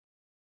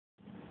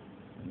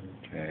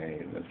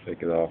Okay, let's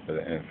take it off of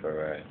the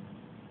infrared.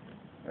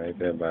 Right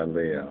there by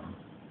Leo.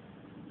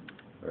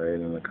 Right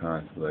in the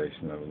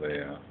constellation of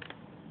Leo.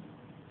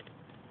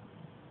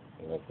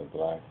 Is that the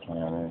black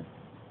planet?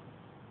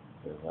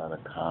 Is that a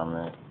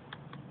comet?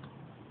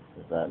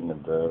 Is that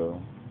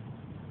Nibiru?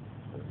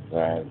 Is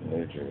that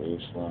New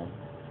Jerusalem?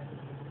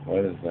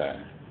 What is that?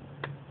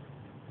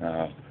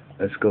 Now,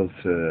 let's go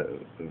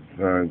to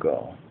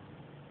Virgo.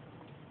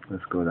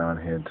 Let's go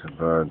down here to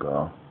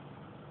Virgo.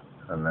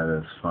 And let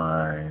us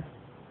find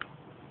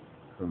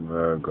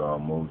Virgo.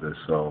 Move this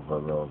over a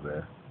little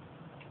bit.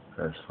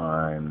 Let's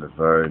find the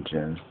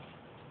Virgin.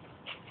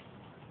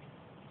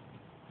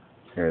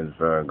 Here's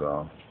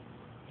Virgo.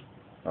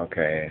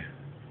 Okay.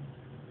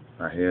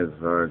 Now here's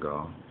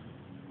Virgo.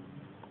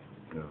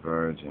 The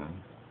Virgin.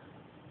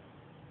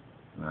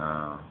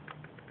 Now,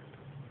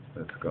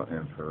 let's go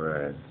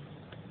infrared.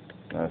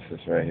 That's this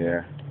right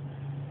here.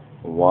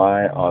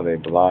 Why are they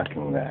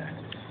blocking that?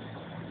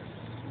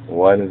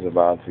 What is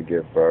about to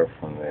give birth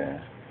from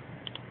there?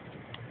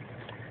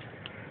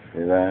 See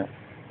that?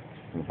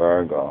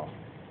 Virgo.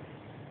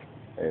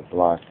 They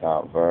blocked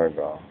out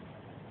Virgo.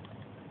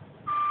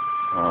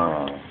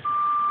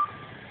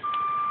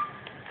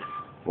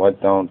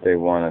 What don't they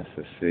want us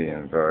to see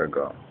in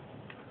Virgo?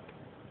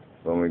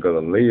 When we go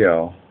to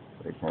Leo,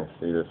 we can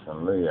see this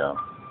in Leo.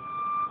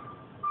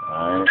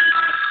 Alright?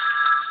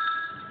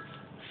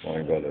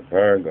 When we go to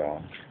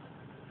Virgo,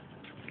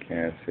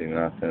 can't see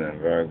nothing in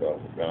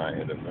Virgo. We're going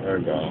here to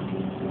Virgo.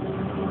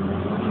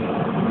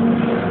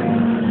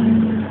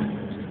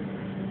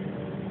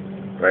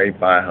 Right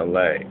by her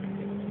leg.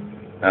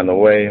 And the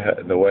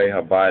way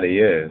her body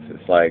is,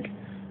 it's like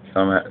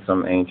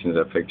some ancients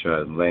have pictured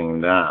her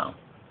laying down.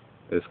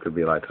 This could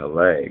be like her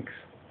legs,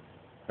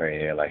 right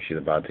here, like she's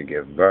about to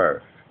give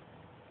birth.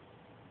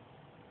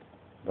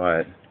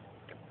 But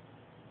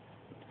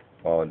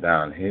all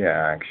down here,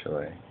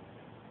 actually,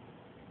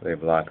 they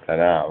blocked that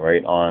out,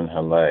 right on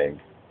her leg.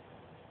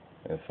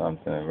 There's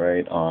something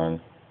right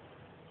on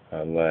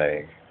her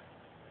leg.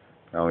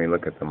 Now when you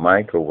look at the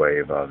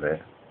microwave of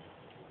it,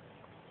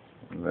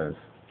 there's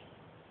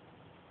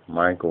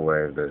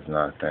microwave, there's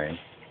nothing.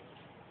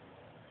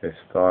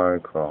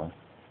 Historical.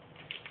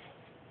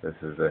 This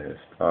is a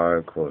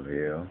historical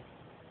view.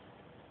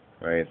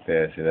 Right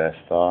there, see that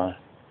star?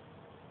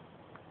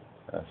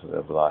 That's what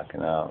they're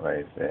blocking out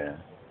right there.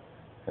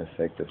 Let's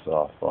take this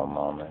off for a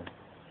moment.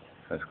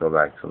 Let's go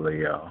back to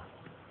Leo.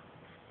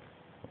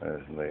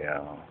 Where's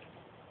Leo?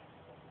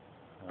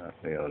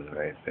 Leo's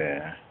right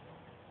there.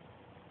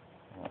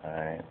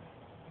 Alright.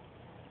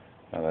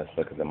 Now let's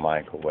look at the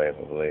microwave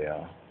of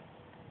Leo.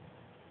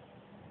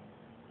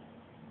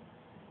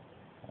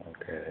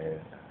 Okay.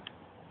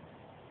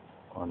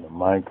 On the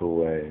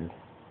microwave,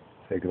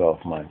 take it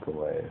off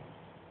microwave.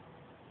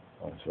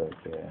 That's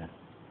right there.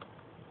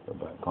 Go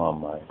back on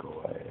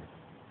microwave.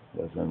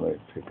 Doesn't really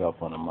pick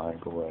up on the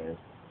microwave.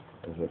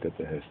 Let's look at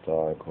the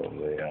historical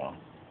Leo.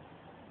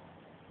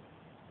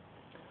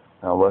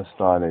 Now what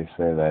star they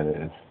say that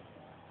is?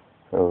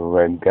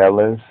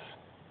 Regulus.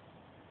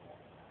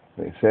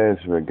 They say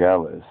it's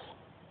Regulus.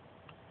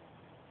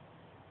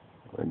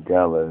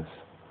 Regulus.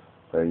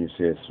 But you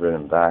see it's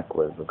written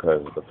backwards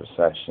because of the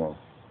precession.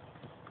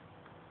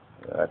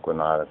 The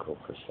equinoctial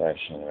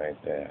precession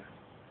right there.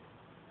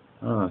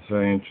 Oh, it's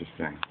very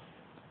interesting.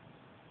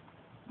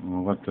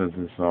 Well, what does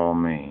this all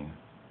mean?